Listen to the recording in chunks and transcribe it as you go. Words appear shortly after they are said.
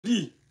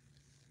di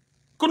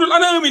ku dul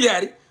ana 1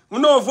 milliard yi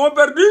non fonds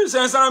perdu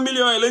 500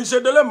 millions yi lañ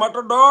séddale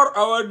Matador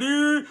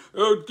Awadi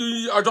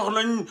kii jox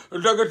nañ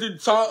dagati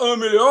 101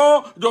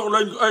 millions jox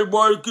lañ ay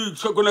booy kii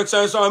ku nekk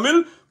 500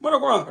 000 ma ne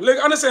ko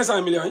léegi ana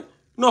 500 millions yi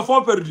non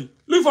fonds perdu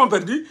luy fonds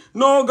perdu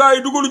non gars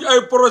yi dugaluñu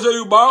ay projet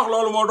yu baax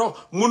loolu moo tax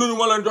mënuñu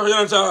ma leen jox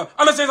yeneen sa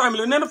ana 500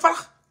 millions nee na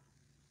farax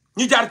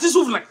ñu jaar ci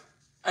suuf nag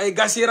ay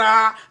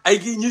gasira ay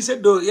kii ñuy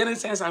séddoo yeneen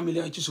 500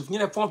 millions yi ci suuf ñu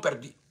ne fonds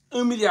perdu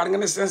 1 milliard nga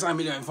ne 500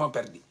 millions yi fonds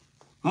perdu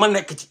ma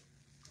nekk ci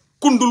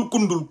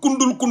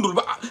kundul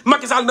ba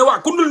Macky Sall ne waa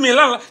kundul mii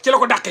lan la ci la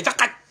ko dàqee ca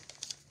xaj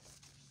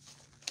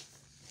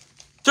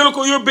ci la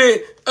ko yóbbee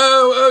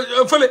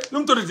fële nu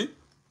mu tuddati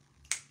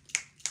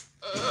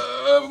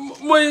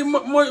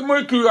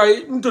mooy kii waay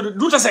nu mu tuddati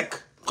duuta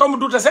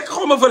sekk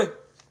xaw ma fële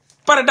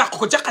pare dàq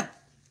ko ca xaj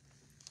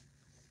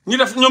ñu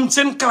def ñoom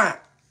seen clan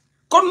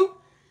kon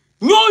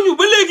ñooñu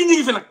ba léegi ñu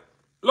ngi fi nag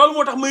loolu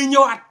moo tax may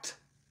ñëwaat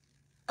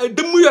ay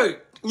dëmm yooyu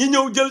ñu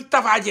ñëw jël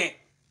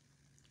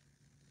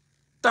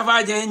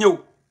Tapha Dieng ñëw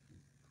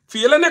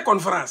fii la nekkoon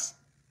France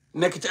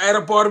nekk ci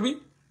aéroport bi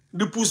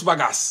di pousse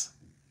bagage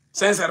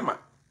sincèrement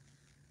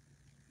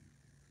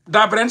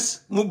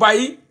Dabrens mu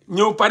bàyyi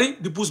ñëw Paris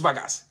di pousse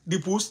bagage di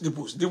pousse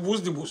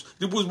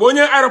boo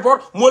ñëwee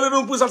aéroport moo la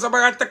doon poussal sa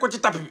bagage teg ko ci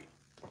tapis bi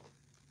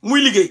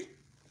muy liggéey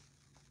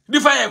di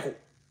fayeeku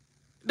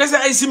dese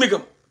ay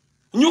simigam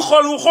ñu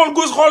xool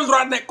gauche xool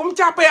droite ne comme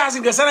càppa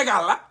yaasin nga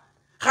Sénégal la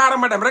xaaral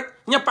ma dem rek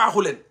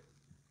ñeppaaxu leen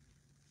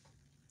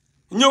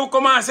ñëw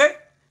commencé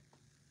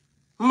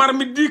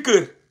marmite du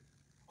cœur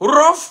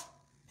roof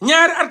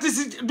ñaari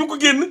artistes du ko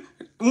génn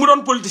mu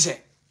doon politicien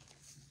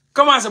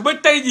commencé ba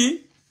tey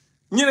jii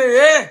ñu ne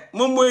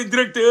moom mooy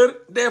directeur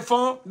des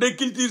fonds des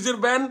cultures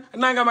urbaines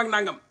nangam ak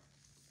nangam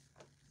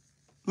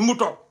mu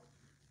toog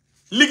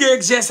liggéey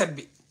ak G7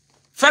 bi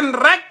fen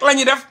rek la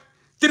ñuy def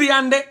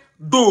triande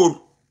dóor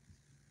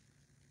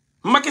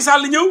Macky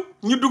Sall ñëw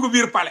ñu dugg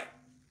biir palais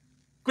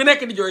ku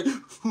nekk di jooy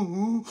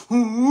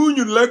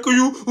ñun lekk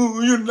yu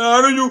ñun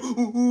naanuñu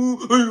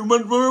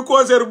man ba muy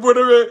concert boo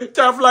demee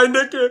caaf laay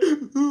ndekkee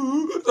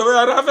sama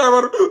yaay daa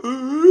feebar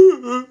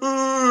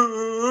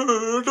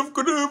daf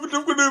ko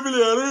 2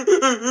 milliards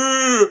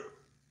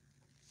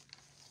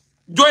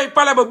jooy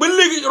palais ba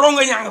léegi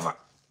ronga ñaa nga fa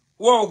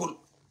woowagul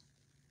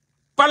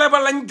palais ba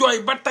lañ jooy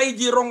ba tey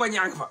jii ronga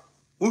ñaa nga fa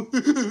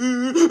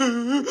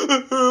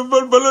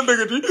ba la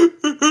dëggati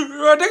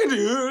waa dëggati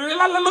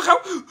lan la lu xew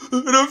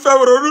dama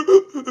feebaroon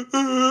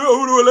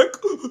amul ma lekk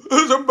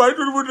sama baay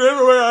tudd mu dee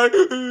sama yaay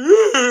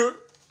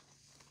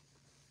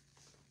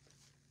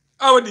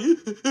Awadi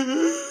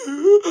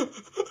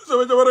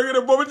sama jabar a ngi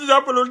ne boobu ci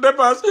jàppalul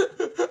dépense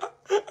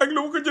ak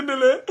lu mu ko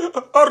jëndalee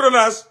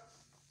ordonnance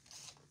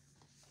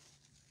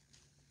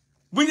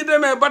bu ñu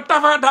demee ba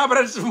Tapha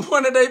Dabres moo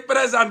ne day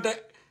présenté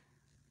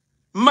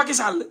Macky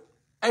Sall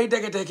ay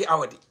degete ki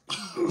Awadi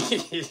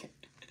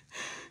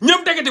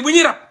ñoom degete bu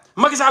ñuy rab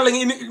Macky Sall la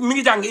mi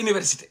ngi jàng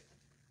université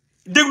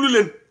déglu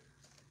leen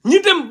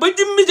ñi dem ba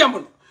jëmmi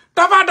jamono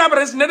Tapha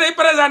Dabres ne day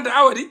présenté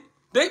Awadi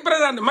day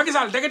présenté Macky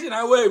Sall degete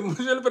naa wooye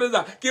monsieur le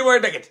président kii mooy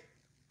degete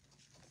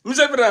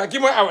monsieur le président kii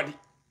mooy Awadi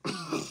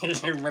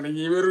ma ne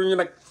ñii wéruñu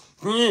nag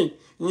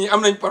ñii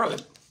am nañ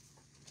problème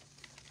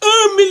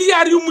 1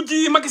 milliard yu mujj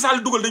yi Macky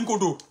Sall dugal dañ ko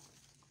dóor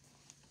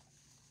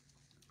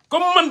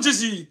comme man je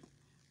suis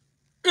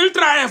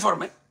ultra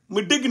informé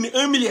ma dégg ni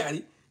 1 milliard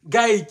yi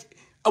gars yi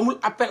amul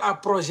appel à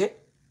projet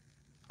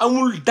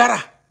amul dara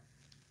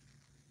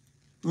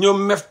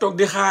ñoom mef toog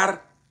di xaar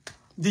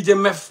DJ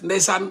mef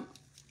ndeysaan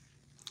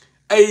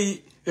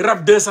ay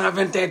rap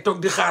 221 toog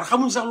di xaar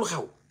xamuñ sax lu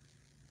xew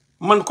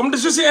man comme de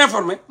je suis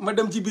informé ma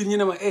dem ci biir ñu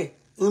ne ma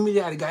 1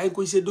 milliard yi gars yi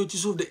koy séddoo ci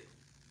suuf de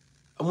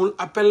amul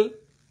appel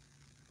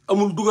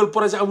amul dugal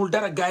projet amul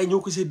dara gars yi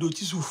ñoo ko séddoo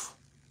ci suuf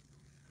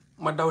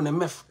ma daw ne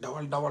mef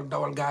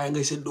dawal gars yi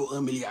ngay séddoo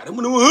 1 milliard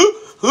mu ne ma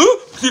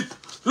tit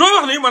loolu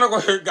wax nii ma ne ko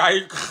gars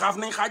yi xaaf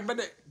nañ xaaj ba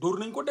de dóor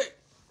nañ ko de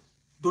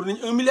dóor nañ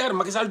 1 milliard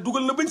Macky Sall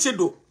dugal na bañ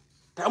séddoo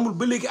te amul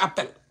ba léegi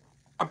appel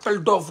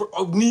d'offre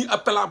nii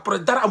appel à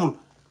projet dara amul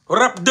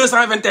rap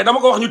 221 dama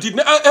ko wax ñu tiit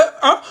ne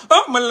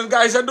man leen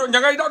gars yi séddoo ña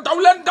ngay daw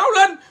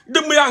leen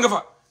dëmm yaa nga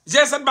fa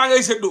G7 baa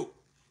ngay séddoo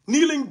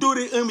nii lañ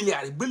dóoree 1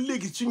 milliard yi ba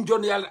léegi suñ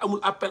jon yàlla amul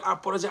appel à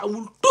projet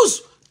amul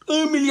tous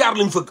 1 milliard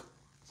lañ fëgg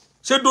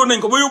séddoo nañ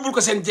ko ba yóbbul ko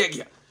seen jeeg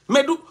ya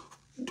mais du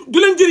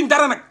leen jëriñ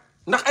dara nag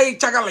ndax ay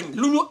caga lañ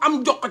lu ñu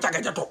am jox ko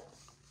caga ja toog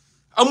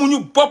amuñu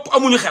bopp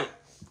amuñu xel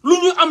lu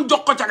ñu am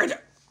jox ko caga ja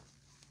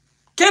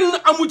kenn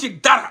amu ci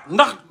dara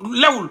ndax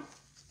lewul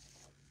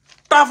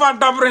Tapha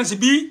Dabres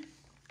bii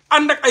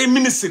ànd ak ay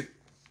ministre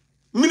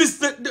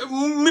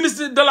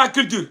de la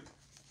culture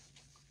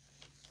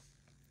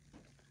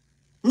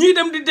ñii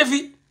dem di defi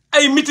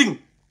ay meeting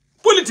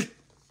politique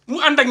mu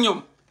ànd ak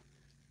ñoom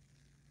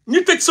ñu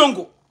tëj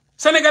Sonko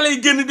sénégalais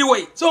yi génn di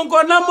woy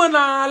Sonko namm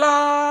naa la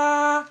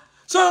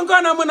Sonko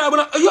namm naa bu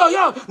na yo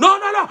non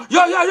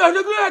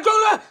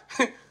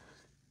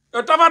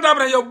yo Tapha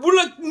Dabres yow bu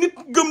la nit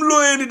gëm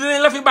looyee ni dinañ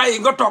la fi bàyyi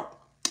nga toog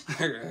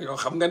yow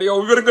xam nga ne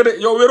yow wér nga de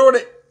yow wéroo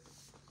de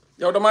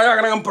yow damaa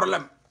yaakaar na nga am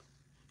problème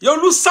yow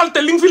lu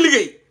salte li nga fi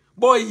liggéey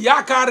boo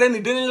yaakaaree ni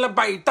dinañ la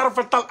bàyyi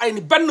tarafatal ay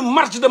ni benn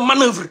marge de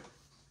manœuvre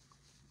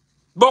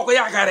boo ko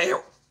yaakaaree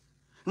yow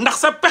ndax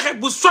sa pexe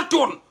bu sotti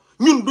woon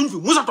ñun duñ fi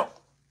musa toog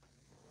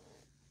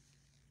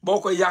boo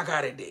ko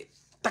yaakaaree de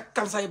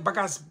takkal say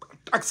bagage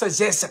ak sa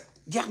G7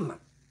 jeex na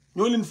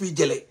ñoo leen fiy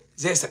jëlee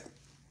G7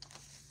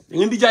 da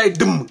ngeen di jaay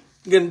dëmm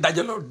ngeen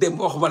dajaloo dem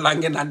waxuma laa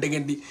ngeen naan da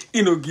ngeen di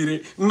inaugurer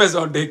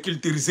maison des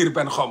cultures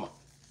urbaines xawma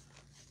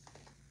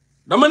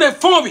dama ne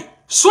fond bi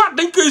soit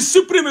dañ koy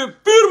supprimer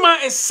purement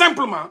et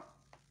simplement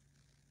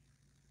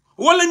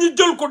wala ñu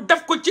jël ko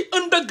def ko ci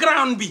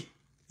underground bi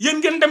yéen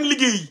ngeen dem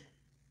liggéey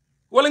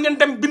wala ngeen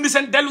dem bind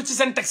seen dellu ci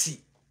seen taxi yi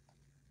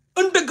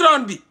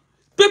underground bi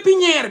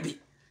pépinière bi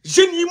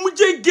jeunes yi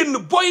mujjee génn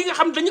boy yi nga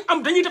xam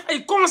dañuy def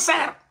ay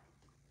concert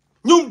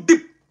ñoom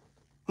dip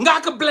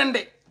ngaa ko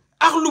blindé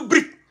ak lu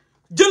brique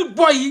jël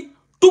boy yi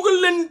tugal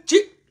leen ci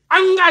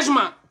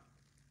engagement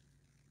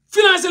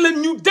financer leen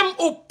ñu dem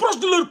au proche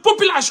de leur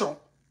population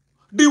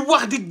di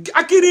wax di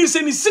acquérir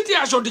seeni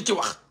situation di ci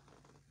wax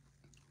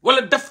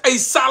wala def ay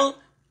salle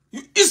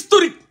yu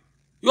historique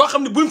yoo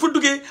xam ne buñ fa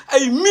duggee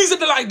ay musée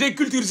des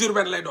cultures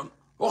urbaines lay doon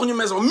waxuñu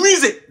maison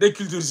musée des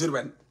cultures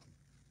urbaines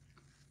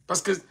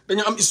parce que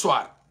dañu am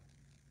histoire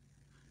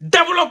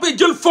développer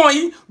jël fonds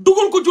yi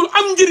dugal ko jul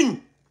am njëriñ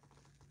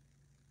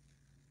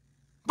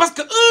parce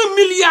que 1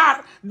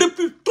 milliard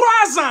depuis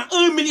 3 ans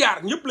 1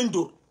 milliard ñëpp lañ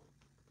dóor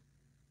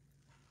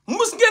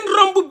mus ngeen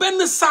romb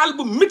benn salle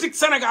bu mythique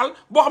Sénégal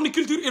boo xam ne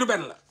culture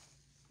urbaine la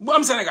bu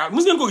am Sénégal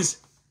mus ngeen ko gis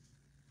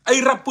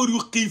ay rappeurs yu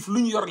xiif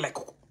lu ñu yor lekk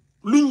ko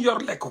lu ñu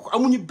yor lekk ko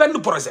amuñu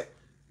benn projet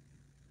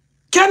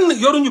kenn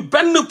yoruñu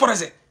benn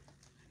projet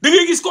da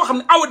ngay gis koo xam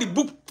ne Awadi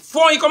bu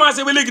fonds yi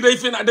commencé ba léegi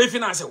day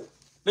financé wu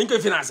dañ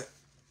koy financé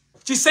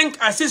ci 5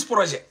 à 6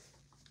 projets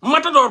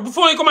Matador bu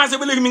fonds yi commencé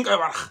ba léegi mi ngi koy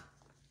warax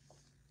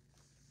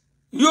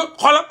yo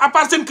xoolal à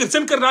part seen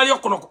kër daal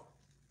yokku na ko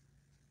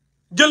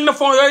jël na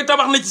fonds yooyu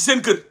tabax na ci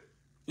seen kër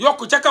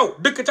yokk ca kaw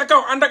dëkk ca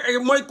kaw ànd ak ay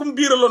mooy kum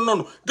biiraloon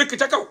noonu dëkk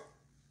ca kaw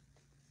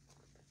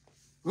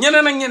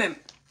ñeneen ak ñeneen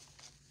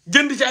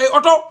jënd ci ay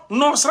oto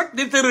noos rek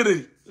di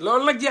tërërëri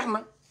loolu nag jeex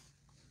na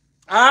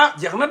ah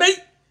jeex na day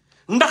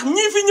ndax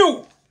ñii fi ñëw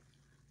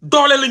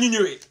doole la ñu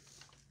ñëwee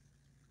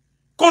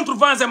contre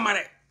vents et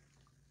marées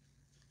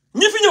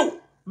ñi fi ñëw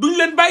duñ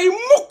leen bàyyi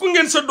mukk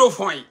ngeen seddoo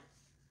fonds yi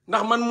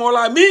ndax man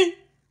Mollah mii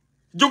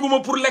jóguma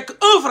pour lekk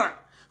 1 franc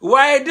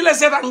waaye di la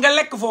seetaan nga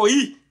lekk fonds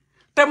yi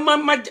te ma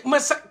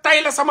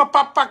tay la sama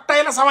papa ak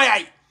tay la sama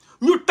yaay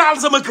ñu taal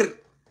sama kër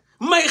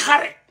may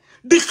xare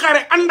di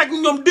xare ànd ak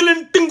ñoom di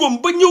leen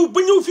tëngoom ba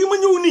ñëw fii ma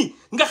ñëw nii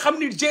nga xam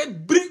ni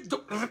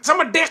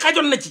sama dee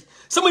xajoon na ci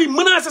samay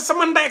menacé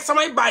sama ndey ak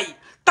samay baay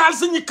taal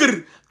sañu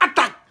kër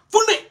attaque fu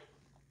ne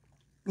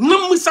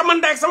namm sama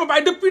ndey ak sama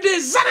baay depuis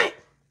des années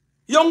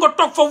yow nga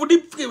toog foofu di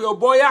yow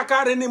boo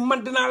yaakaaree ni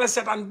man dinaa la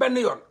seetaan benn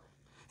yoon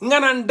nga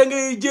naan da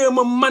ngay jéem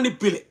a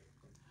manipuler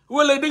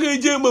wala da ngay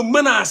jéem a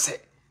menacer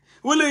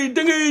wala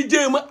da ngay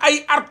jéem a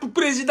ay artu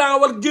président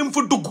wala jéem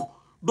fa dugg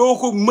doo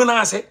ko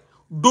menacer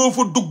doo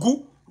fa dugg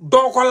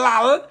doo ko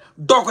laal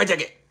doo ko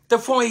jege te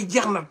fonds yi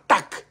jeex na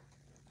tàkk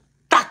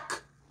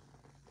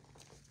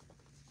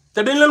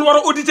te dañ leen war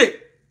a auditer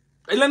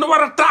dañ leen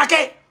war a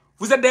traquer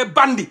vous êtes des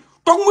bandits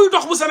toog muy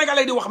dox bu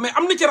sénégalais di wax mais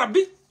am na ci rab bi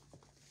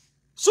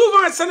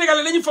souvent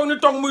sénégalais dañuy foog ni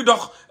toog muy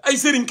dox ay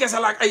sëriñ kese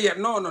la ak ay yéen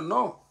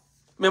non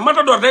mais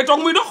Matador day toog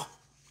muy dox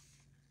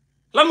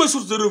lan mooy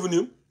source de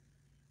revenu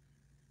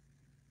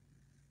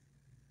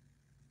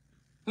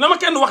na ma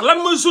kenn wax lan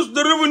mooy source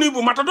de revenu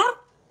bu Matador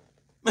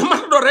mais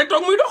Matador day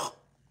toog muy dox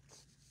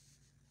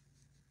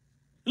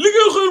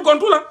liggéeyul xëyul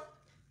gontu la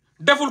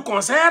deful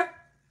concert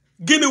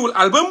génnewul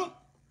album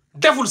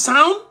deful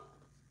sound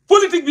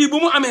politique bi bu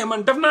mu amee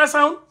man def naa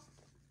sound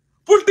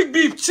politique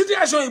bi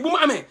situation yi bu mu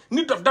amee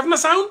nit dof def na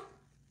sound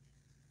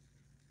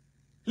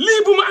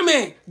lii bu mu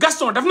amee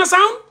Gaston def na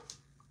sound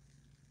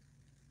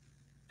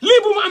lii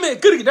bu mu amee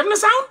kër gi def na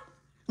sound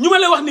ñu ma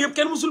lay wax ni yëpp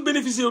kenn musul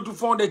bénéficier du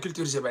fonds des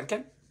cultures urbaines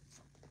kenn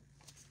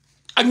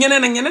ak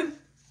ñeneen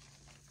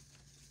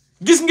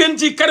gis ngeen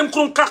ci Karim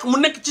Xurum Xax mu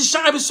nekk ci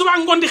champ bi suba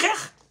ngoon di xeex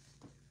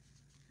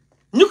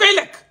ñu koy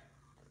lekk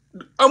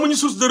amuñu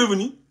source de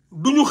revenu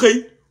duñu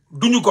xëy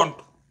duñu gont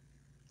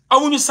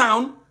amuñu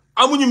sound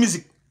amuñu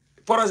musique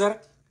projet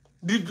rek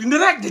di bind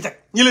rek di teg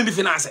ñi leen di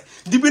financé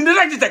di bind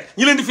rek di teg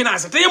ñi leen di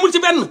financé te yemul ci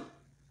benn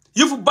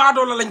yëfu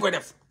baadoo la lañ koy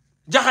def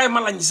jaxaay ma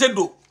lañ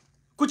seddoo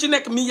ku ci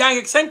nekk mi yaa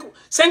ngi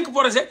 5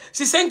 projet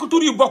si 5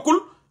 tours yu bokkul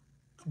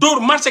dóor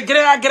marché gré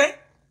à gré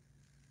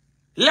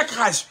lekk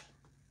xaalis bi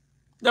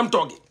dem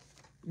toogi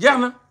jeex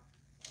na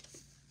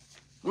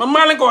man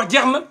maa leen ko wax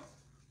jeex na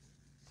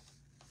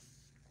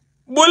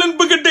boo leen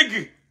bëgg a dégg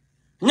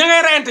ña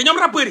ngay reyante ñoom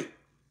rappeurs yi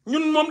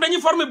ñun moom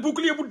dañuy former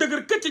bouclier bu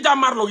dëgër kët ci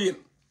jàmmaarloog yéen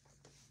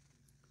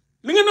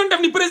li ngeen doon def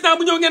ni président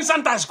bu ñëw ngeen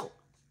chantage ko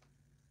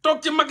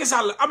toog ci Macky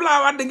Sall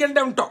Abdoulaye Wade ngeen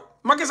dem toog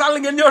Macky Sall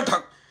ngeen ñëw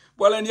toog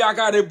boo leen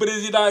yaakaaree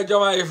président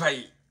Diomaye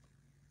Faye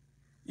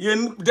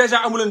yéen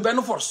déjà amu leen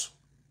benn force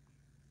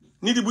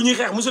nit yi bu ñuy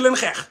xeex musu leen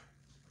xeex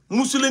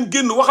musu leen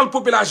génn waxal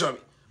population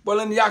bi boo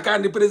leen yaakaar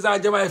ni président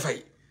Diomaye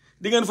Faye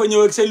di ngeen fa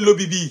ñëw ak seen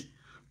lobby bii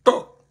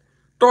toog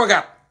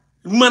toogaat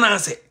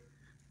menacé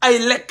ay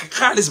lekk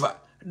xaalis ba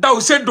daw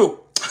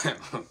seddoo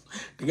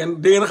di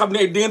ngeen xam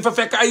ne di ngeen fa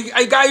fekk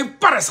ay gars yu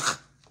pare sax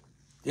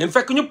di ngeen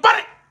fekk ñu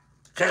pare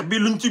xeex bi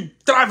luñ ci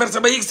traversé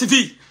ba yegg si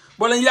fii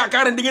boo leen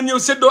yaakaar ne di ngeen ñëw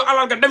seddoo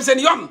alal ga dem seen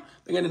yoon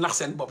da ngeen di nax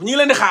seen bopp ñu ngi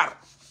leen di xaar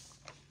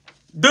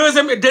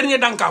deuxième et dernier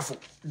dankaafu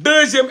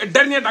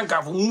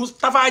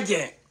Tapha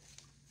Dieng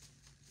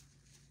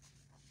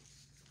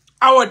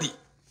Awadi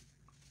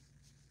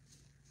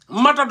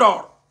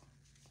Matador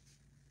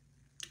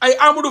ay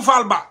Amadou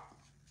Fall Ba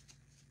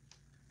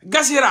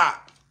Gasira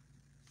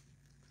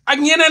ak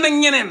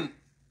ñeneen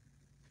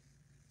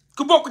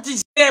ku bokk ci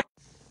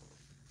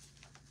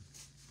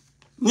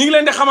ñi ngi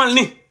leen di xamal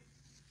ni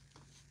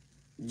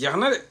jeex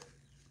na de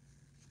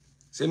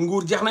seen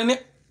nguur jeex na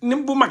ni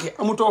bu maki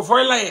amutoo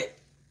fooy layee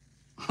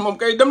moom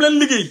kay dem leen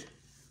liggéey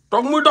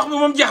toog muy dox bi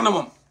moom jeex na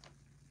moom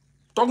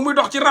toog muy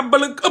dox ci rab ba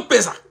la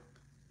ëppee sax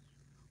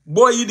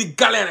booy yi di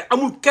galère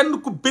amul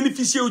kenn ku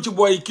bénéficier wu ci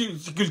booy yi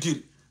ci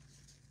culture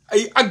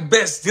ay ak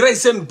bees di rey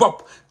seen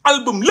bopp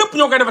album lépp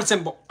ñoo koy defal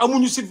seen bopp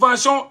amuñu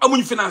subvention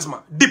amuñu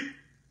financement dip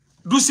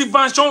du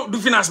subvention du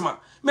financement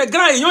mais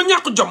grand yi ñoo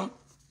ñàkk jom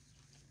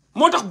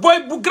moo tax booy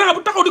bu grand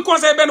bu taxaw di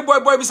conseiller benn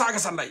booy bi saaga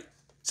sa ndey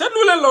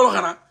seetlu leen loolu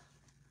xanaa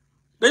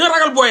dañoo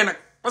ragal booy nag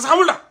parce que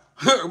xamul la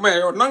mais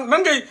yow nan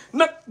ngay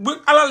nag bu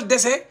alal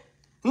dese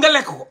nga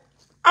lekk ko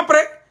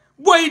après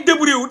booy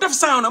débrouillé wu def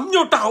saanam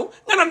ñëw taxaw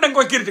nga naan da nga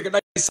koy critiquer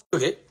day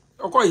saoke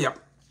yoo koy yàpp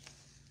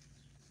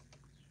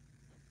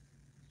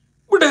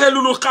bu desee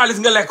lu dul xaalis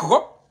nga lekk ko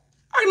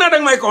ak naa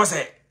danga may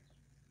conseiller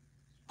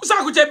bu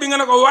saaku ceeb bi nga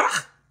ne ko warax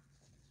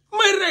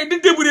may rey di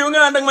débrouillé nga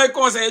naan danga may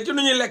conseiller ci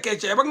nu ñuy lekkee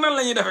ceeb ak nan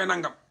la ñuy defee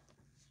nangam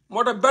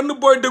moo tax benn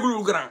booy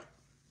déglul grand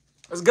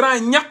parce que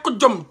grand ñàkk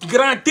jom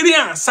grand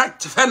trian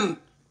sàcc fenn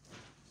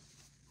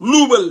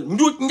luubal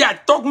njuuj njaaj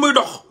toog muy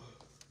dox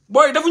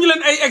booy defuñu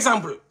leen ay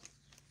exemple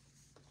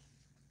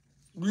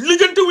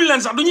lijjantiwuñu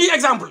leen sax du ñuy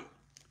exemple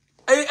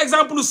ay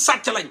exemple lu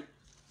sàcc lañ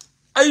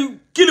ay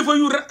kilifa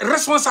yu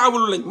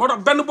responsable lañ moo tax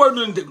benn booy du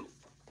leen déglu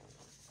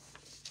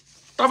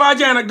Tapha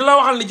Dieng nag di la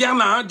waxal ni jeex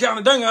na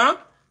dégg nga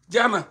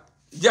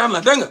jeex na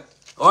dégg nga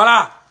voilà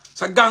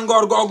sa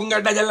gàngoor googu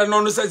nga dajale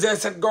noonu sa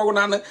G7 googu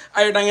naan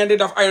ay da ngeen di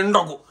def ay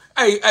ndogu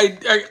ay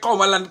xaw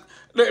ma lan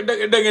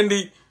da ngeen di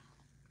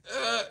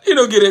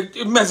inauguré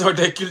maison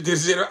des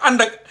cultures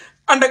ànd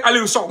ak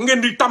Aliou Sow ngeen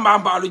di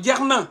tambaambaalu jeex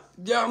na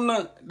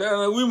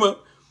wuy ma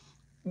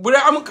bu dee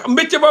am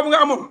métier boobu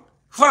nga amoon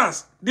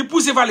France di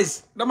pousser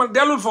valise dama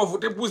dellul foofu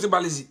te pousser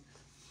valise yi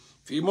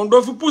fii moom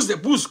doo fi pousse de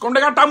pousse comme da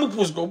ngaa tàmm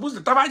pousse doo pousse de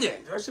Tapha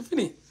Dieng c'est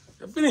fini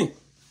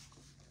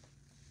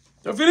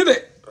de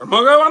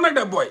moo koy wax nag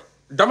de booy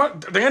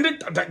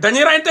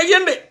dañuy rayante ak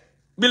yéen de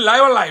billaay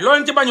wallaay loo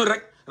leen ci bañul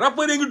rek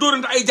rappeur yi ngi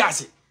dóorante ay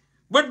jaasi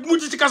ba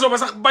mujj ci kaso ba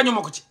sax bañu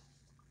ma ko ci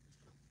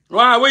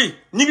waaw oui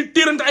ñi ngi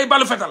tiirante ay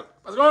balu fetal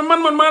parce que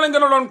man maa leen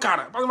gën a doon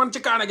kaana parce que man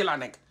ci kaana gi laa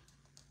nekk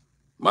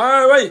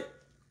maa way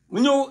mu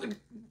ñëw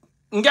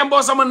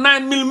ngemboo sama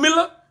 9000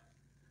 la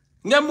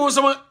ngemboo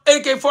sama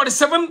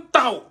AK-47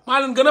 taxaw maa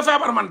leen gën a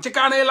feebar man ci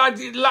kaana yi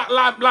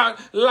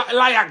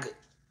laa yàgg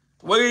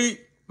way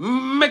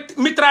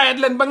mitraillette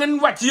leen ba ngeen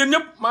wàcc yéen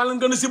ñëpp maa leen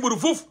gën a sibaru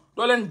foofu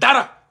doo leen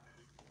dara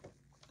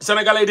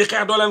sénégalais yi di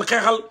xeex doo leen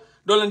xeexal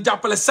doo leen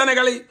jàppale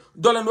sénégalais yi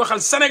doo leen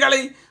waxal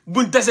sénégalais yi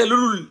buñ desee lu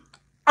dul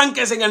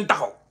encaissé ngeen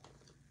taxaw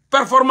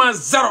performance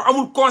zéro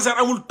amul concert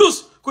amul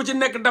tous ku ci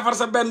nekk defar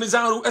sa benn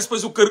genre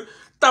espèce u kër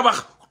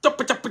tabax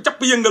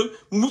capp yëngal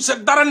mu sa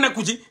dara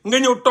nekku ci nga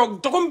ñëw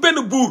toog comme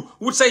benn buur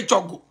wut say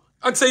cogg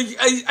ak say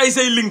ay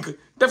say link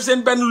def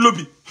seen benn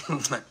lobby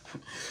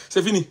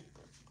c'est fini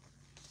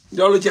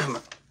loolu jeex na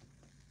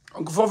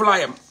donc foofu laa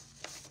yem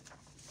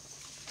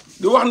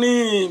di wax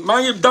ni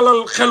maa ngi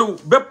dalal xelu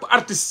bépp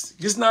artiste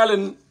gis naa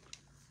leen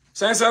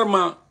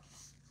sincèrement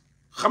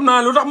xam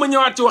naa lu tax ma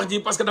ñëwaat ci wax ji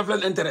parce que daf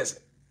leen intéressé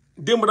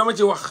démb dama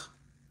ci wax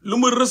lu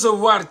ma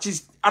recevoir ci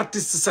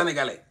artiste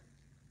sénégalais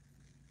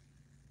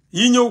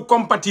yi ñëw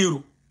compatiru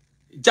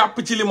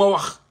jàpp ci li ma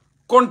wax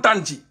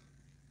kontaan ci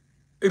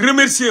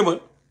remercier ma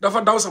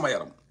dafa daw sama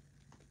yaram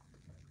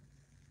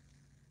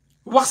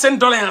wax seen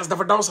doléance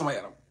dafa daw sama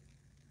yaram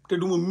te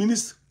du ma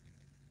ministre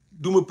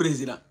du ma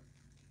président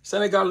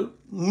Sénégal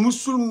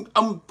musul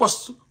am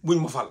poste buñ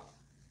ma fal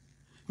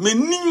mais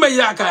niñ ma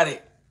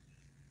yaakaaree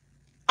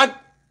ak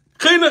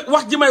xëy na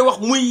wax ji may wax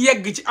muy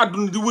yegg ci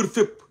àdduna di wër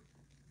fépp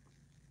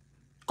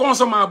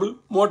consommable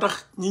moo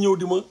tax ñi ñëw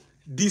di ma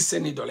di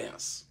seeni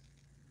doléance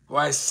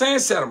waaye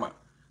sincèrement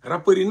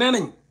rappeurs yi nee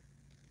nañ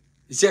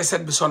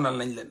G7 bi sonnal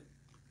nañ leen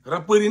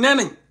rappeurs yi nee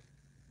nañ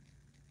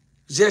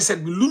G7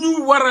 bi lu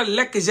ñu war a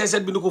lekk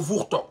G7 bi ni ko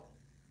fuux toog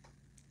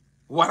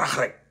warax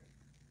rek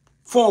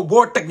fond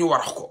boo teg ñu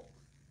warax ko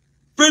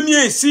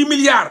premier 6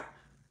 milliards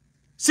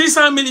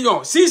 600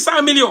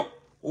 millions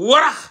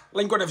warax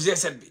lañ ko def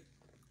G7 bi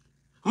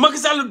Macky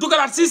Sall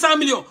dugalaat 600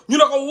 millions ñu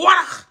ne ko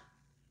warax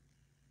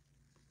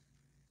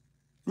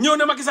ñëw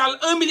ne Macky Sall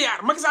 1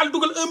 milliard Macky Sall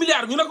dugal 1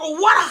 milliard ñu ne ko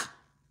warax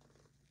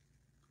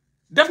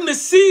def na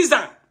 6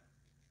 ans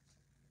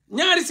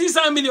ñaari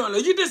 600 millions la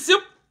yi des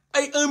yëpp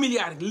ay 1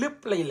 milliard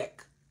lépp lañ lekk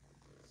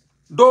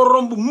doo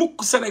romb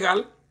mukk Sénégal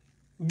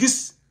gis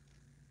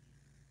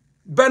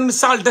benn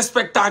salle de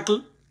spectacle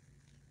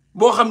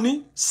boo xam ni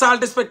salle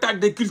de spectacle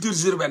des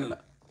cultures urbaines la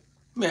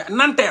mais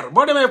Nanterre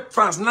boo demee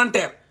France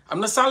Nanterre am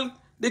na salle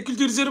des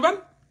cultures urbaines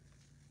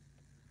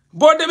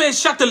boo demee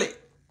Châtelet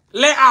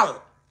Les Halles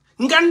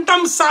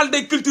ngandam salle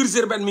des cultures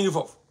urbaines mi ngi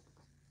foofu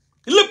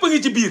lépp a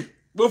ngi ci biir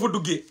boo fa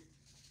duggee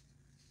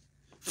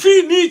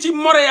fii nii ci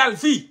Montréal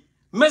fii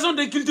maison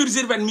des cultures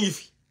urbaines mi ngi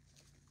fi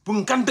bu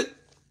ngand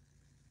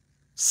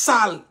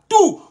salle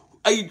tout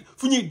ay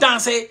fu ñuy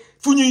danser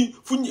fu ñuy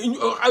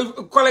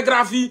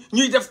chorégraphie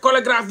ñuy def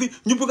chorégraphie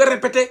ñu bëgg a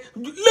répéter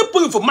lépp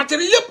nga fa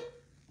matériel yépp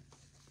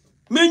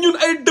mais ñun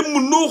ay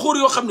dëmm nooxóor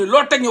yoo xam ne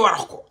loo teg ñu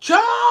warax ko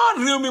caa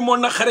réew mi moo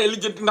na xaree li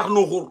jënt ndax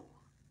nooxóor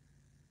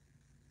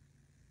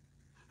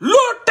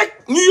loo teg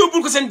ñu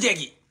yóbbul ko seen jeeg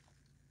yi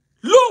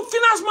loo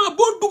financement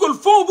boo dugal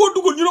fond boo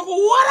dugal ñu ne ko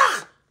warax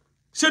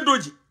seddoo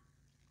ji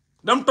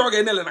dam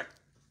toogee ne la nag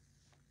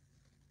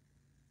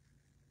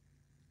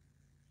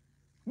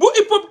bu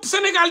hip hop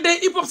Sénégal day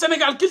hip hop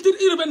Sénégal culture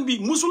urbaine bi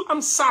musul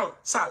am salle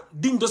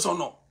digne de son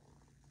nom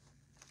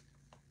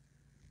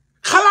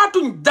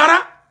xalaatuñ dara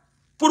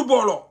pour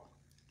booloo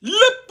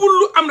lépp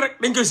lu am rek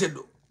dañ koy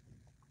séddoo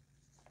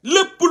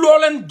lépp loo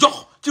leen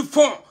jox ci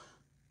fond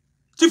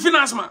ci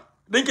financement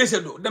dañ koy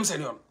séddoo dem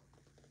seen yoon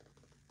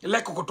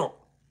lekk ko toog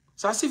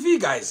ça suffit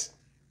guys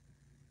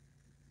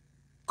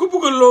ku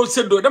bëgg loo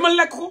séddoo dama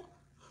lekk ko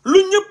lu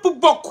ñëpp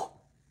bokk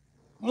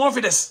moo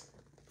fi des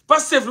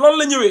Pastef loolu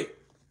la ñëwee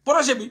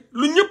projet bi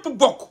lu ñëpp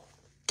bokk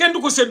kenn du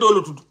ko séddoo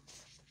la tudd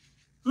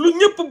lu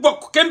ñëpp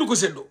bokk kenn du ko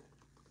séddoo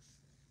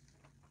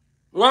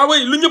waaw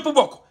lu ñëpp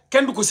bokk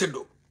kenn du ko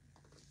séddoo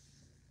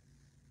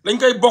dañ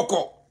koy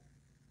bokkoo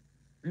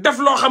def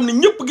loo xam ne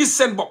ñëpp gis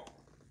seen bopp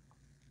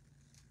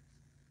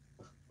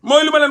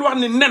mooy li ma leen wax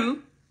ni nen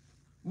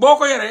boo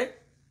ko yoree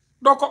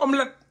doo ko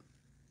omelette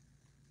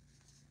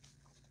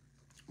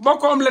boo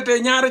ko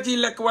omelette ñaara ciy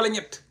lekk wala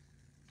ñett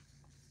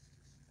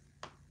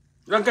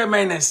danga koy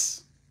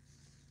mayonnaise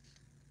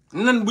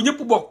nen bu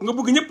ñëpp bokk nga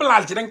bëgg ñëpp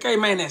laal ci danga koy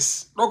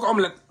mayonnaise doo ko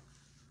omelette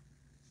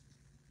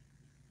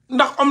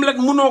ndax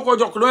omelette mënoo koo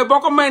jox damay boo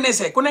ko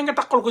mayonnaise ku ne nga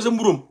takkal ko sa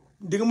mburóom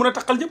di nga mën a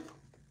takkal ñëpp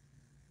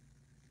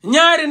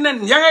ñaari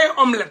nen ya ngay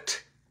omelette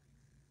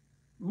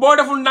boo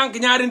deful ndànk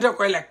ñaari nit a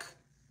koy lekk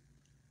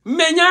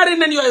mais ñaari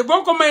nen yooyu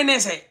boo ko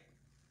mayonnaise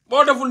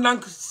boo deful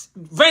ndànk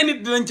 20 nit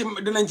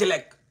dinañ ci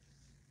lekk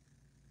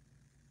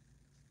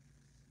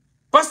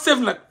Pastef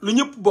nag lu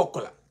ñëpp bokk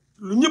la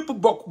lu ñëpp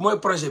bokk mooy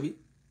projet bi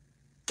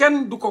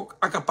kenn du ko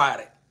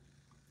accaparer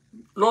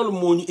loolu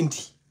moo ñu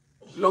indi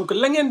donc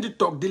la ngeen di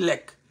toog di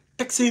lekk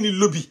teg seeni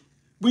lobby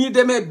bu ñu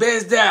demee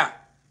BSDA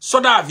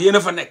SODAV yéen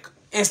a fa nekk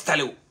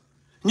installé wu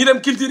ñu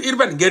dem culture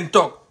urbaine ngeen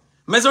toog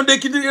maison des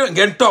cultures urbaines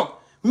ngeen toog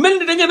mel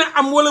ni da ngeen a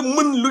am wala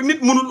mën lu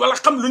nit mënul wala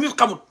xam lu nit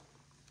xamul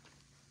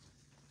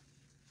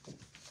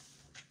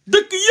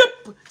dëkk yépp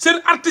seen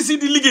artistes yi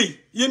di liggéey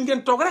yéen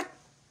ngeen toog rek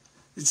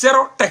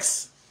zéro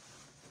texte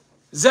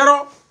zéro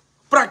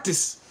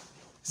practice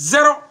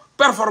zéro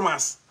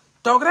performance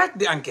toog rek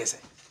di encaisser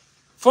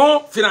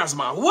fonds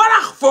financement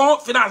warax fonds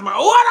financement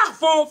warax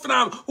fonds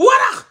financement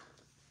warax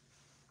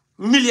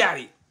milliards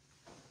yi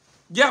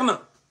jeex na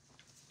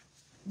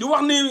di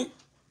wax ni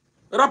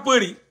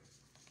rappeurs yi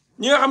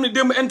ñi nga xam ne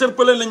démb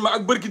interpellé nañ ma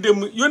ak bërki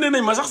démb yónnee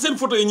nañ ma sax seen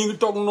photo yi ñu ngi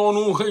toog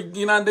noonu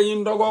gi naan dañuy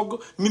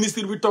ndogoog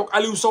ministre bi toog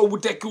Aliou Sow bu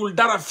tekkiwul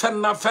dara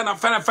fen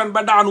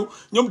ba daanu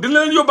ñoom dina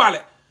leen yóbbaale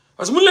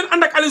parce que mun leen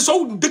ànd ak Aliou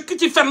Sow dëkk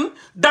ci fen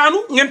daanu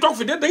ngeen toog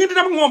fi de da ngeen di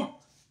dem ak moom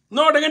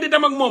non da ngeen di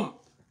dem ak moom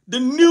the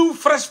new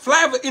fresh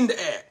flavor in the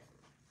air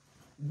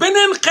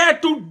beneen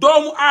xeetu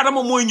doomu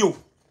aadama mooy ñëw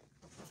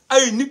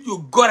ay nit yu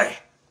gore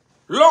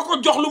loo ko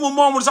jox lu mu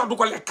moomul sax du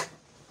ko lekk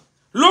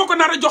loo ko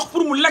nar a jox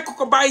pour mu lekk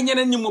ko bàyyi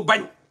ñeneen ñi mu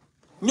bañ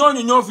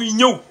ñooñu ñoo fi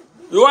ñëw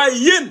waaye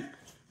yéen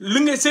li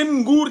nga seen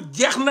nguur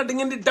jeex na da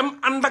ngeen di dem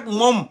ànd ak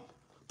moom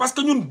parce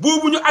que ñun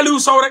buubuñu Aliou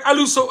Sow rek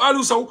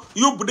Aliou Sow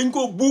yóbbu dañ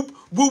koo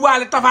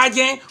buubaale Tapha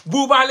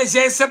buubaale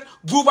G7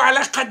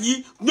 buubaale xaj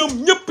yi ñoom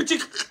ñëpp ci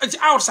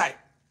outside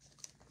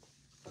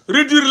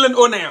réduire leen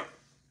au néant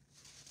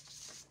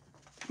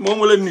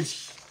moomu leen nit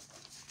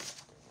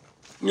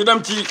yi ñu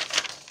dem ci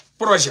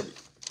projet bi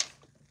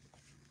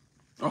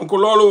donc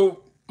loolu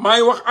maa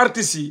ngi wax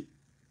artistes yi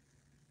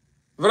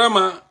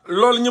vraiment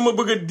loolu ñu ma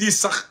bëgg a diis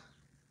sax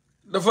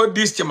dafa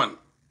diis ci man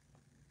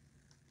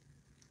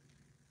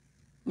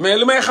mais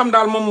li may xam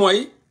daal moom mooy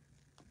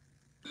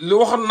li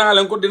waxoon naa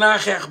leen ko dinaa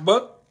xeex ba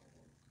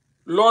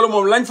loolu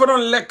moom lañ fa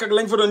doon lekk ak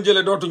lañ fa doon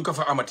jëlee dootuñ ko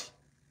fa amati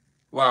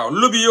waaw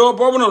lobby yoo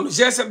boobu noonu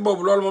G7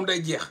 boobu loolu moom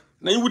day jeex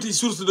nañ wuti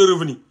source de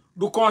revenu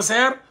du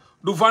concert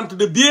du vente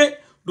de billets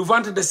du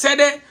vente de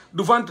CD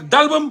du vente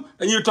d'album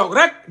dañuy toog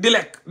rek di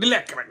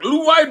lekk rek lu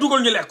waay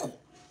dugal ñu lekk ko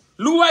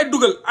lu waay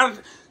dugal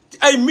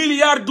ay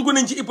milliards dugg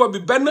nañ ci hip hop bi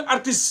benn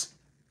artiste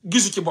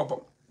gisu ci boppam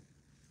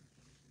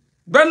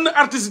benn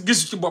artiste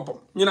gisu ci boppam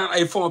ñu naan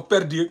ay fonds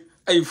perdus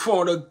ay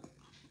fonds de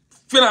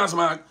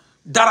financement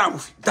dara amu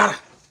fi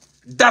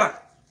dara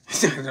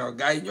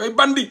gars yi ñooy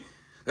bandi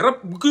rap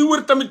bu kuy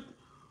wër tamit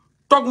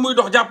toog muy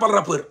dox jàppal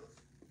rappeur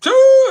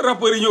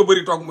rappeurs yi ñoo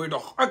bëri toog muy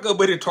dox ak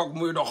bëri toog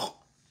muy dox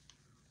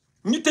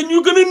te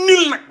ñu gën a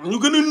nul nag ñu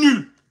gën a nul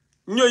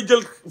ñooy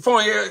jël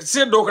fonds yi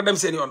seddoo ko dem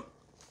seen yoon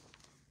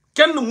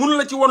kenn mënu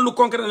la ci won lu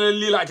concret ne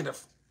lii laa ci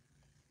def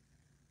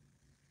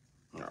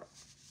waaw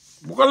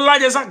bu ko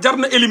laajee sax jar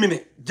na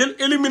éliminer jël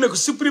éliminer ko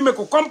supprimer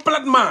ko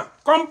complètement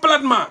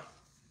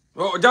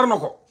jar na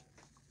ko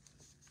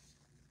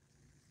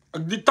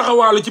ak di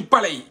taxawaalu ci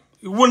palais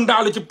yi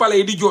wëndaalu ci palais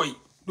yi di jooy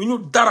du ñu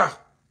dara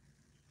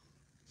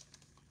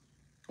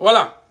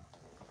voilà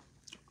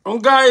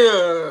donc gars yi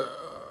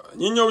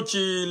ñu ñëw ci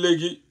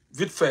léegi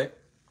vite fait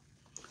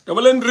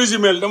dama leen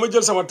résumer dama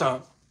jël sama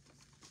temps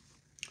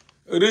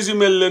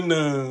résumer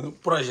leen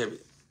projet bi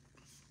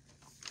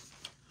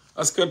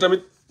parce que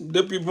tamit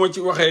depuis bu ma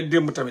ci waxee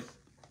démb tamit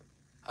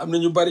am na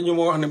ñu bari ñu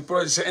ma wax ne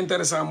projet c'est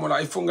intéressant moo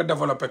la il faut nga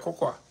développer ko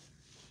quoi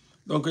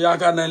donc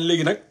yaakaar naa ne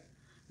léegi nag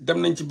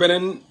dem nañ ci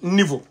beneen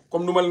niveau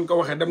comme nu ma leen ko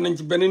waxee dem nañ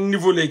ci beneen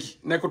niveau léegi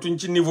nekkatuñ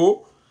ci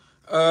niveau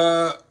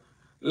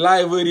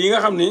liveur yi nga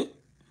xam ni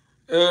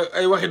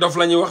ay waxi dof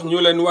la ñuy wax ñu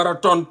leen war a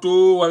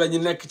tontu wala ñu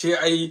nekk ci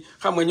ay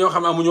xam nga ñoo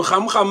xam amuñu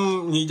xam-xam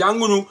ñi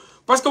jànguñu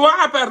parce que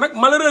waa APR nag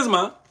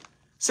malheureusement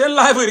seen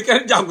liveur yi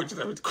kenn jàngu ci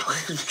tamit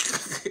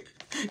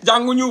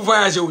jànguñu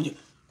voyagé wuñu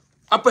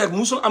APR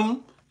musul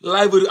am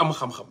liveur yu am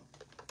xam-xam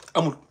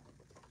amul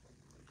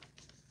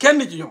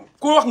kenn ci ñoom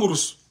ku wax nga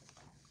rus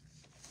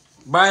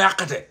ba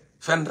yàqate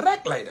fen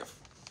rek lay def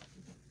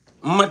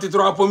mati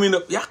 3 pomi na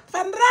yàq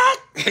fen rek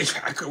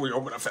ak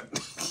yow mën a fen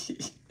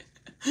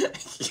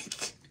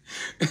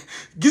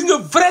gis nga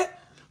vrai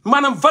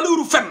maanaam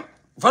valeuru fen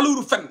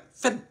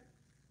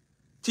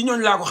ci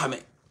ñooñ laa ko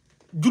xamee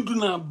judd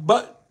naa ba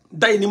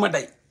day ni ma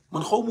day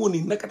man xaw moo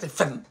ni nakate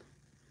fen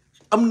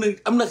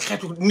am na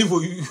xeetu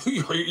niveau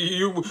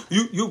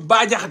yu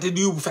baa jaxate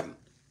di yóbbu fen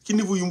ci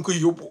niveau yu mu koy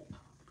yóbbu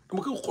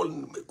dama koy xool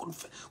mais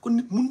kon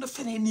nit mun na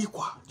fenee nii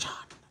quoi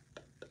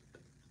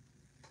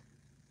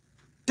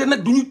te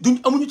nag duñ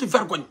amuñu ci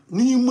vergogne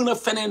ni ñuy mën a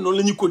fenee noonu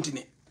la ñuy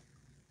continuer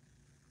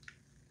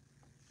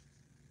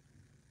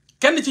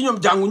kenn ci ñoom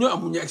jànguñu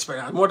amuñu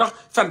expérience moo tax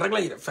fen rek la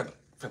ñuy def fen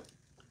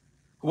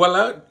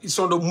wala ils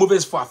sont de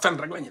mauvaise foi fen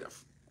rek la ñuy def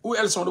ou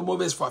elles sont de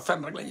mauvaise foi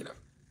fen rek la ñuy def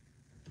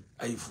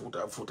ay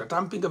fuuta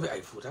tampi nga fi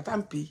ay fuuta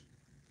tampi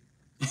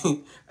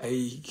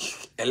ay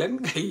Hélène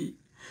ngay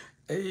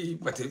ay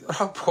bati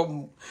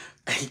rapom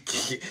ay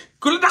kii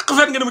ku la dàq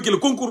fen nga dama kii la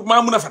concours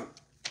maa mën a fen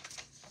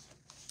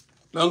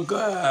donc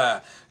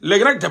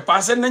léegi nag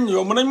dépassé nañ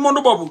yóbbu nañ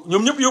monde boobu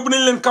ñoom ñëpp yóbbu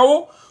nañ leen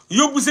kawo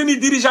yóbbu seen i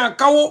dirigeant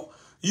kawo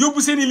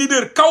yóbbu seen i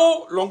leader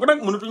kawo donc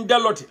nag mënatuñ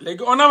dellooti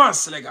léegi on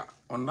avance les gars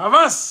on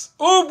avance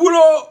au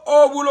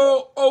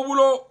boulot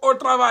au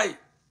travail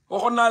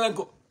waxoon naa leen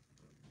ko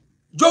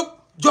job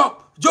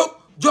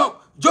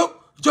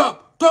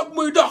toog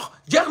muy dox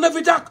jeex na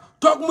fi tàkk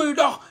toog muy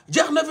dox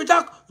jeex na fi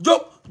tàkk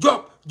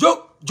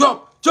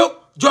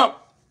job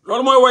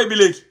loolu mooy woy bi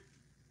léegi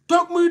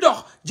toog muy dox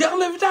jeex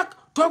na fi tàkk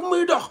toog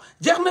muy dox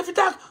jeex na fi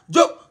tàkk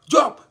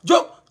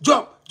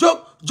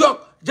job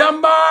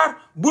jàmbaar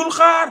bul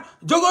xaar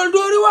jógal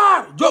dóori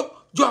waar job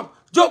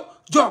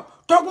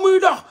toog muy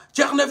dox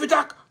jeex na fi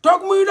tàkk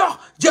toog muy dox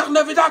jeex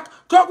na fi tàkk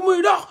toog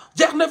muy dox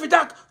jeex na fi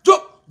tàkk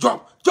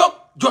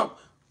job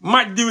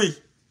maaj di wéy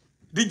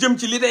di jëm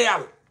ci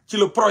l'idéal ci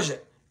le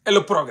projet et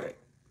le progrès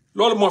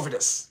loolu moo fi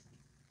des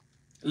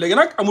léegi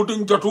nag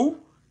amatuñ jotu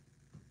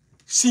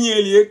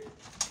signeel yeeg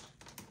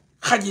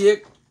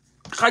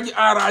xaj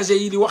enragé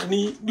yi di wax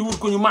nii di wut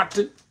ko ñu màtt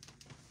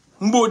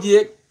mbóot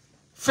yeeg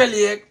fel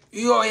yeeg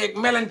yoo yeeg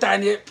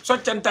melentaan yeeg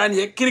soccantaan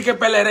yeeg criquet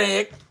pèlerin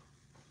yeeg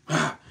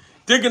waaw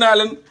dégg naa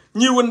leen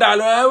ñiy wëndaal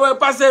waaye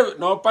Pastef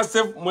non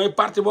Pastef mooy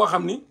parti boo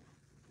xam ni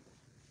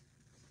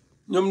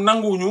ñoom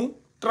nanguwuñu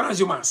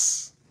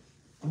transhumance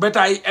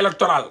bétail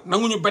électoral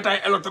nanguñu bétail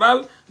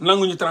électoral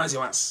nanguñu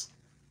transhumance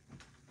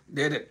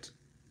déedéet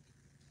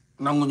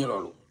nanguñu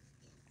loolu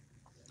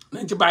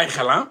nañ ci bàyyi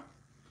xel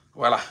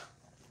voilà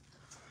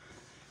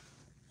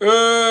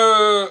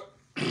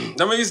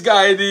dama gis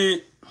gars yi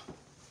di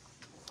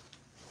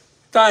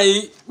temps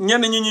yi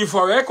ñenn ñi ñuy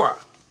foowee quoi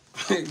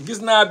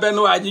gis naa benn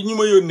waa ji ñu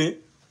ma yónnee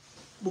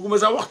bugguma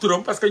sax wax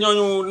turam parce que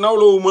ñooñu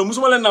nawloo ma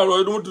musuma leen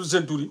nawloo du ma tudd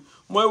seen tur yi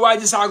mooy waa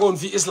ji saagoon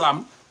fii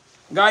islam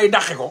gars yi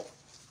dàqe ko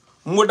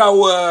mu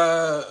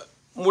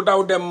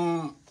daw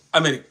dem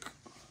Amérique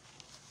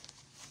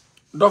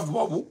dof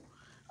boobu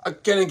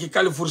ak keneen ki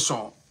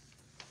Californie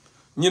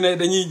ñu ne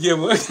dañuy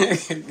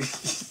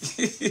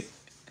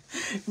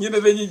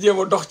jéem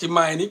a dox ci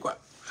maay ni quoi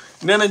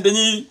nee nañ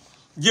dañuy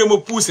jéem a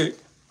pousser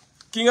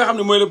ki nga xam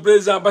ne mooy le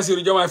président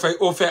Bassirou Diomaye Faye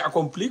au fait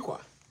accompli quoi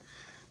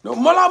donc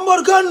Mollah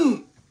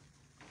morgun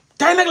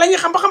tey nag la ñuy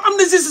xam ba xam am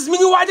na justice mi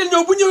ngi waajal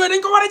ñëw bu ñëwee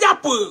dañ ko war a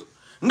jàpp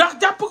ndax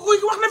jàpp ko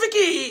wax na fi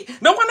kii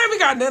ndax wax na fi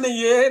kaa nee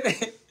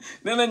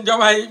nañ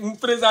Diomaye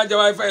président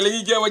Diomaye Faye la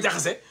ñuy jéem a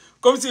jaxase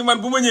comme si man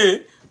bu ma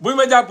ñëwee buñ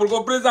ma jàppul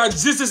ko président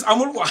justice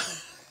amul quoi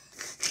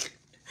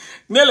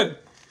ne leen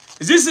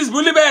justice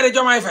bu libéré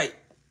Diomaye Faye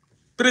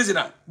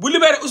président bu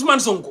libéré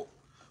Ousmane-Sonko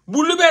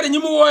bu libéré ñi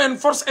mu wooyoon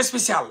force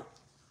spéciale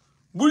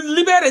bu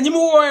libéré ñi mu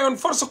wooyoon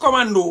force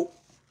commando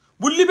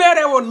bu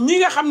libéré woon ñi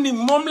nga xam ni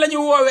moom la ñu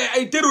woowee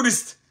ay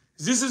terroriste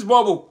justice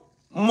boobu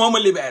moo ma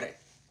libéré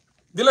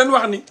di leen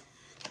wax ni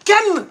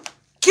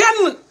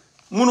kenn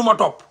mënuma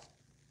topp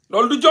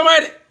loolu du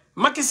Diomaye de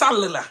Macky Sall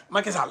la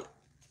Macky Sall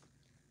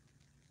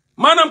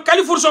maanaam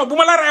Califourchon bu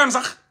ma la rayoon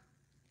sax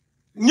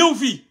ñëw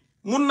fii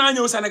mun naa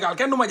ñëw Sénégal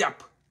kenn du ma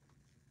jàpp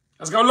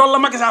parce que loolu la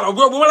Macky Sall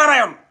bu ma la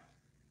rayoon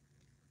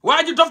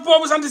waa ji dof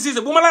boobu sant Cissé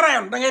bu ma la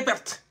rayoon da ngay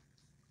perte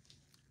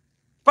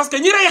parce que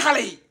ñi rey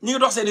xale yi ñi ngi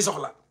dox seeni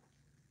soxla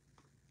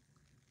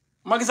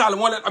Macky Sall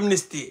moo leen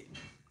amnistie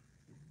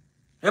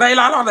rey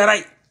laa la wax de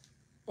rey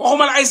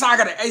waxuma la ay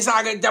saaga de ay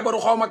saaga jabaru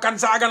xawma kan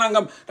saaga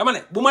nangam dama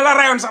ne bu ma la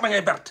rayoon sax da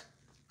ngay perte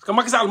parce que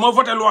Macky Sall moo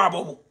voté loi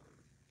boobu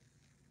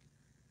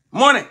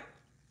moo ne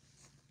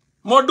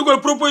moo dugal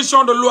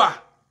proposition de loi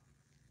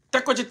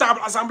teg ko ci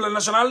table assemblée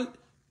nationale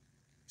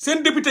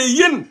seen député yi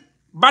yéen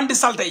bandi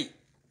salte yi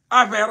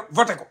APR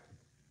voté ko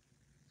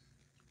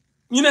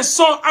ñu ne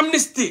sont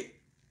amnistiés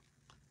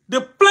de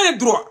plein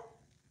droit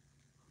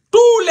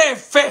tous les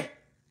faits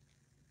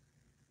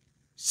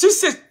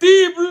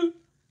susceptibles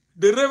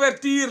de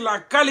revertir la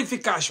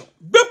qualification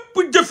bépp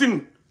jëfin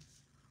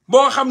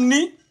boo xam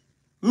ni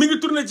mi ngi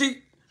tourné ci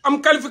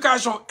am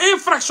qualification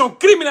infraction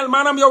criminelle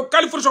maanaam yow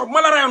Califourchon bu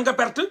ma la rayoon nga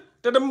perte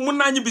te dem mun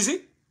naa ñibbisi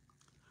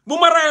bu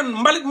ma rayoon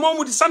mbalit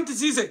moomu di sant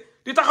Cissé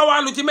di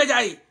taxawaalu ci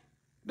média yi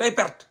day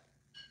perte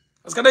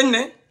parce que dañ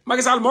ne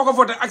Macky Sall moo ko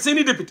voté ak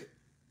seeni député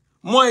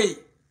mooy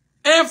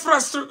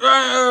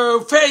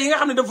infrastructure fait yi nga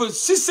xam ne dafa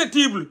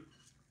susceptible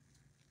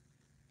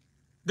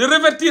de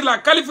revertir la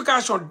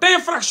qualification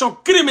d'infraction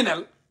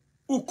criminelle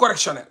ou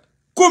correctionnelle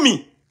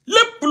commis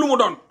lépp lu mu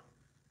doon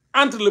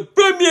entre le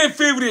 1er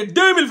février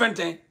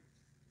 2021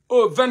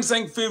 au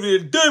 25 février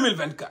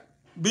 2024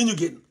 bi ñu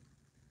génn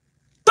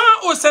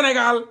tant au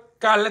Sénégal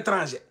qu'à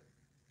l'étranger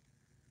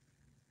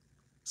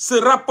se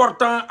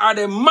rapportant à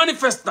des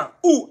manifestants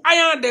ou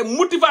ayant des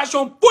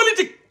motivations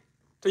politiques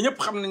te ñëpp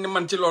xam nañ ne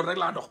man ci loolu rek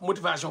laa dox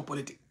motivation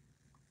politique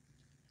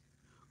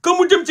que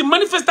mu jëm ci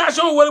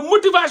manifestation wala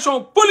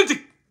motivation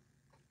politique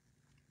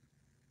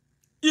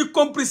y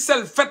compris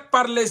celles faites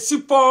par les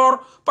supports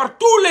par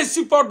tous les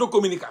supports de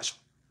communication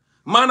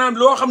maanaam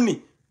loo xam ni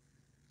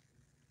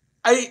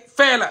ay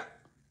fait la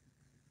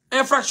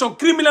infraction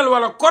criminelle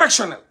wala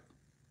correctionnelle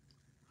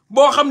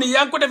boo xam ni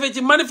yaa ngi ko defee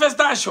ci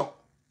manifestation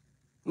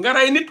nga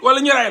rey nit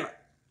wala ñu rey la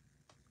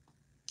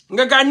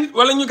nga gaañ nit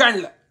wala ñu gaañ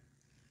la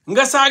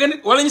nga saaga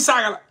nit wala ñu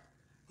saaga la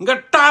nga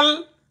taal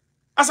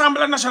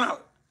assemblée nationale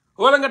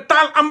wala nga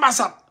taal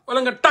ambassade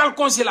wala nga taal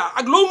consulat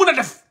ak loo mën a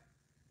def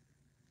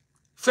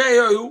fait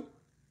yooyu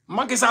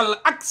Macky Sall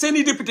ak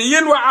seeni député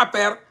yéen waa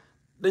APR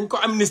dañ ko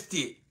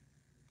amnistier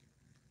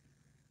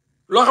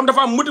loo xam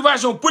dafa am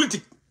motivation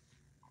politique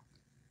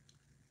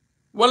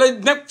wala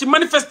nekk ci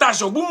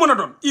manifestation bu mu mën a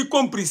doon y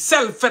compris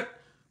celle faite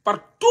par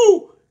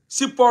tout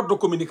support de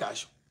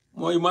communication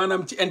mooy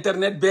maanaam ci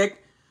internet beeg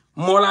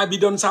Mollah bi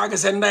doon saaga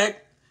seen ndey ak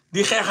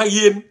di xeex ak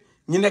yéen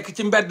ñi nekk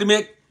ci mbedd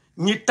meeg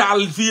ñi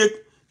taal fii ak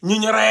ñi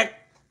ñu rey ak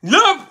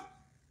lépp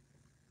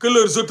que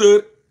leurs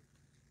auteurs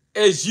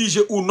est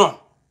jugé ou non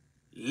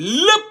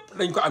lépp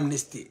dañ ko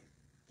amnistie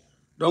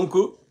donc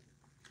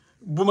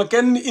bu ma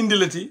kenn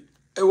indilati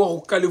ay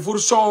waxu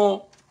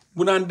Califourchon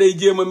bu naan day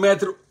jéem a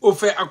mettre au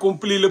fait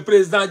accompli le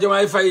président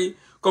Diomaye Faye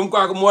comme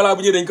quoi que Mollah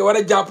bu ñëwee dañ ko war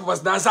a jàpp parce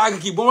que daa saaga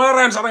kii bu ma la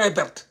rayoon sax da ngay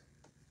perte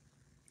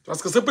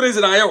parce que ce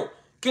président yow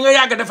ki nga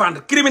yàgg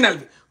défendre criminel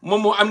bi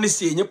moom moo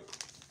amnistie ñëpp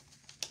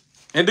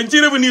mais dañ ciy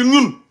revenir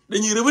ñun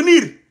dañuy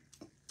revenir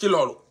ci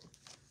loolu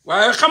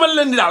waaye xamal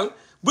leen ni daal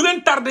bu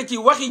leen tardé ci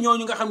waxi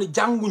ñooñu nga xam ne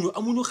jànguñu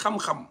amuñu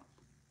xam-xam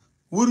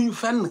waruñu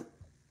fenn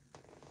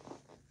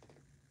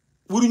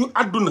waruñu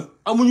àdduna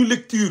amuñu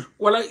lecture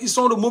wala ils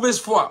sont de mauvaise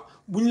foi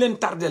bu ñu leen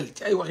tardel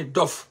ci ay waxi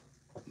dof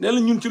nee la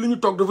ñun ci lu ñu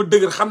toog dafa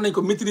dëgër xam nañ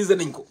ko maîtriser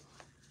nañ ko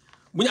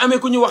bu ñu amee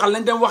ku ñu waxal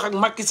nañ dem wax ak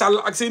Macky Sall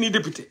ak seeni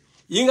député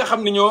yi nga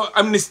xam ne ñoo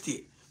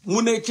amnistie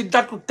mu ne ci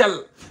datu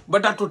tel ba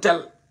datu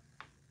tel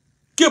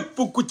képp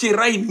ku ci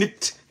rey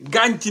nit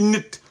gaañ ci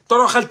nit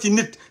toroxal ci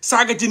nit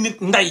saaga ci nit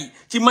ndey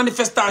ci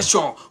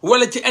manifestation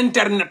wala ci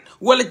internet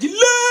wala ci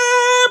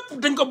lépp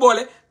dañ ko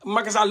boole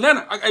Macky Sall nee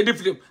na ak ay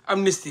député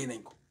amnistie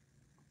nañ ko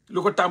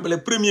lu ko tàmbalee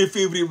 1er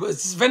février ba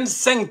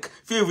 25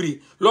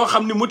 février loo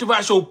xam ni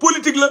motivation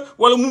politique la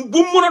wala mu bu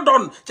mu mun a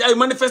doon ci ay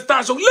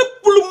manifestation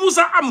lépp lu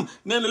musa am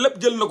nee na lépp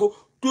jël na ko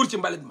tuur ci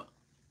mbalit ma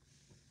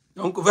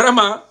donc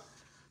vraiment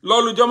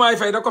loolu Diomaye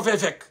Faye da ko fee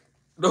fekk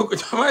donc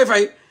Diomaye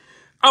Faye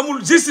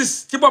amul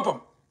justice ci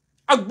boppam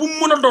ak bu mu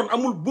mun a doon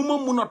amul bu ma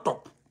mun a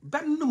topp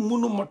benn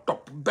munuma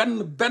topp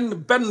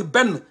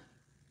benn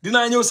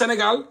dinaa ñëw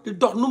Sénégal di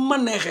dox nu ma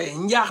neexee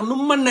njaax nu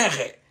ma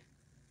neexee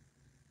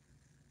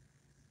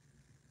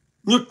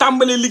ñu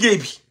tàmbalee liggéey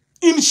bi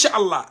incha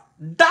allah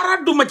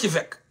dara du ma ci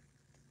fekk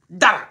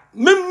dara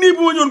même nii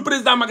bu ma ñëwoon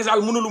président Macky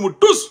Sall mënulu ma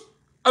tous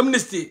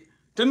amnistie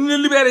te ñu ne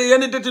libéré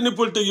yenn détenus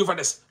politiques yu fa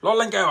des loolu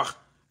lañ koy wax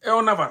et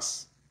on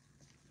avance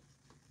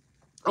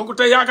donc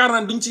te yaakaar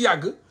naa duñ ci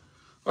yàgg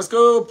parce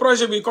que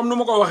projet bi comme nu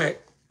ma ko waxee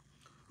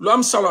lu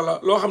am solo la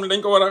loo xam ne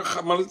dañ ko war a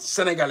xamal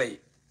sénégalais yi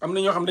am na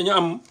ñoo xam ne dañu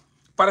am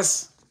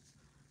paresse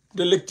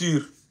de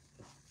lecture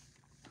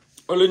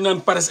wala ñu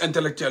naan paresse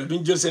intellectuelle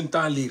duñ jël seen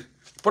temps lire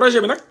projet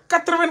bi nag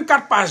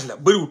 84 pages la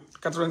bëriwut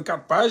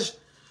 84 pages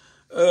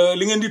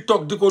li ngeen di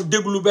toog di ko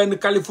déglu benn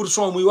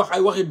califourchon muy wax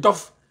ay waxi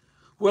dof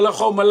wala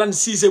xaw ma lan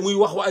siise muy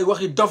wax ay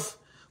waxi dof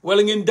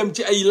wala ngeen dem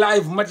ci ay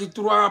live mati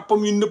 3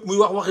 pomme yu nëpp muy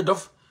wax waxi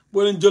dof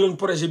boo leen jëloon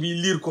projet bi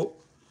lire ko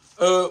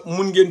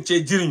mun ngeen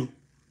cee jëriñu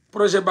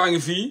projet baa ngi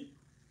fii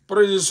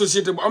projet de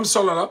société bu am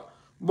solo la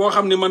boo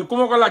xam ne man ku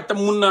ma ko laaj tam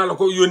mun naa la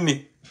ko yónnee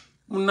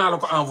mun naa la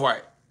ko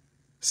envoyer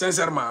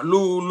sincèrement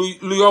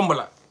lu yomb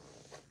la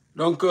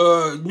donc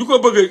ñu ko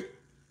bëgg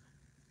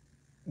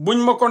buñ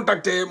ma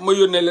contacter ma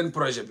yónnee leen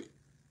projet bi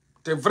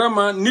te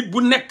vraiment nit bu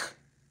nekk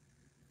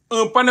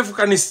un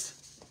panafricaniste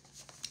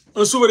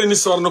un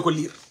souverainiste war na ko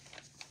lire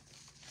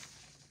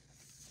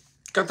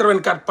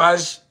 84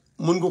 pages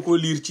mun nga koo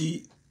lire ci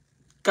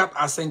 4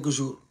 à 5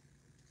 jours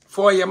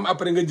foo yem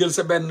après nga jël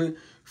sa benn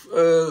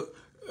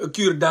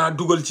cure-dent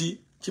dugal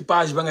ci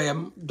page ba nga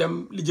yem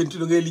dem lijjanti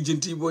lu ngay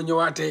lijjanti boo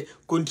ñëwaatee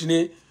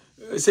continuer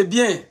c'est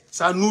bien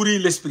ça nourrit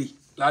l'esprit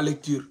la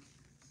lecture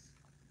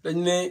dañ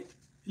ne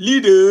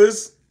leaders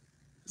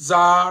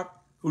are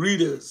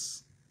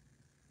readers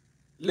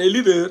les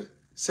leaders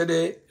c'est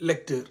des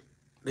lecteurs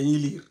dañuy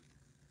lire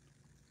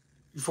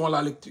ils font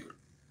la lecture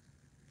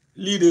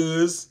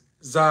leaders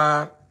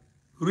are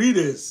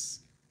readers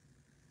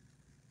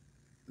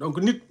donc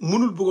nit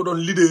mënul bëgg a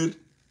doon leader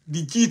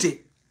di jiite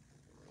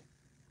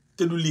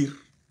te du lire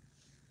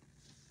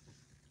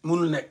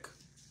mënul nekk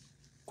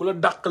ku la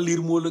dàq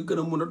lire moo la gën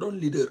a mën a doon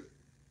leader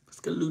parce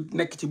que lu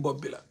nekk ci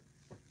bopp bi la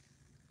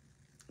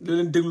da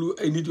leen déglu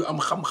ay nit yu am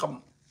xam-xam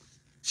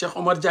Cheikh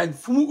Omar Diagne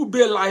fu mu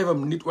ubbee live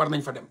am nit war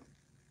nañ fa dem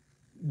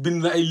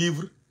bind na ay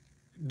livre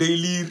day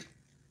lire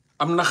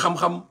am na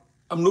xam-xam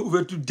am na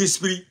ouverture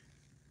d'esprit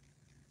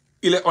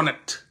il est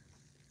honnête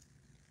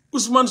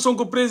Ousmane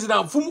Sonko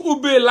président fu mu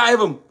ubbee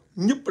live am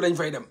ñëpp dañ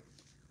fay dem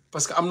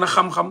parce que am na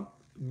xam-xam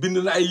bind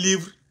na ay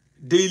livre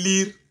day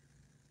lire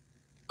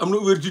am na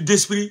ouverture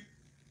d'esprit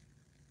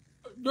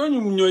ñooñu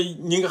ñooy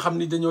ñi nga xam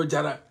ni dañoo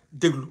jara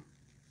déglu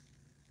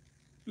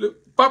le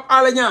Pape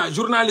Alé Niang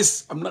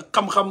journaliste am na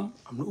xam-xam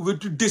am na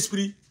ouverture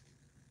d'esprit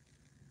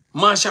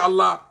macha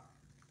allah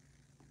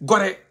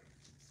gore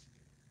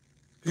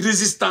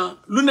résistant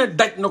lu ne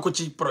daj na ko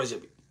ci projet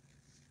bi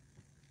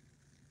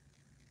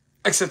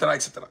et cetera et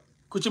cetera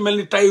ku ci mel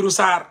ni Tahirou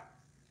Sarr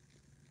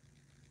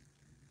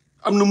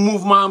am na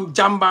mouvement am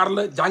jàmbaar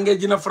la jàngee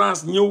ji na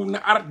France ñëw na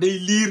art day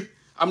lire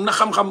am na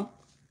xam-xam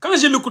quand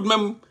je l'écoute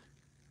même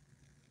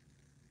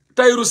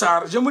Tahirou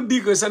Sarr je me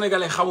dis que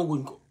sénégalais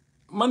xamaguñ ko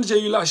man j'ai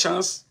eu la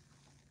chance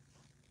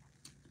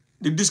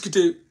de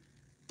discuter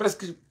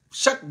presque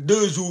chaque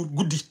 2 jours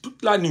guddi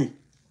toute la nuit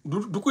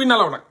du kuy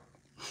nelaw nag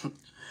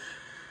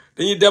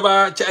dañuy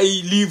débat ci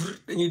ay livres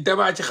dañuy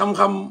débat ci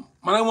xam-xam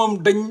man ak moom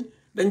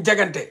dañ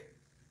jagante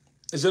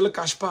je le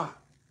cache pas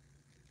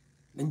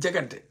dañ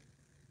jagante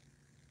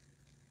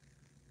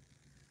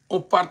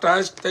on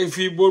partage tey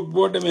fii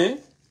boo demee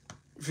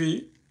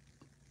fii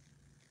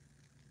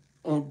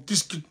on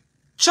discute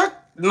chaque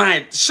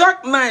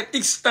night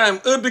x time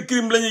heure de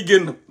crime la ñuy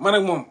génn man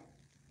ak moom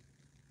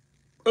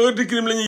heure de crime la ñuy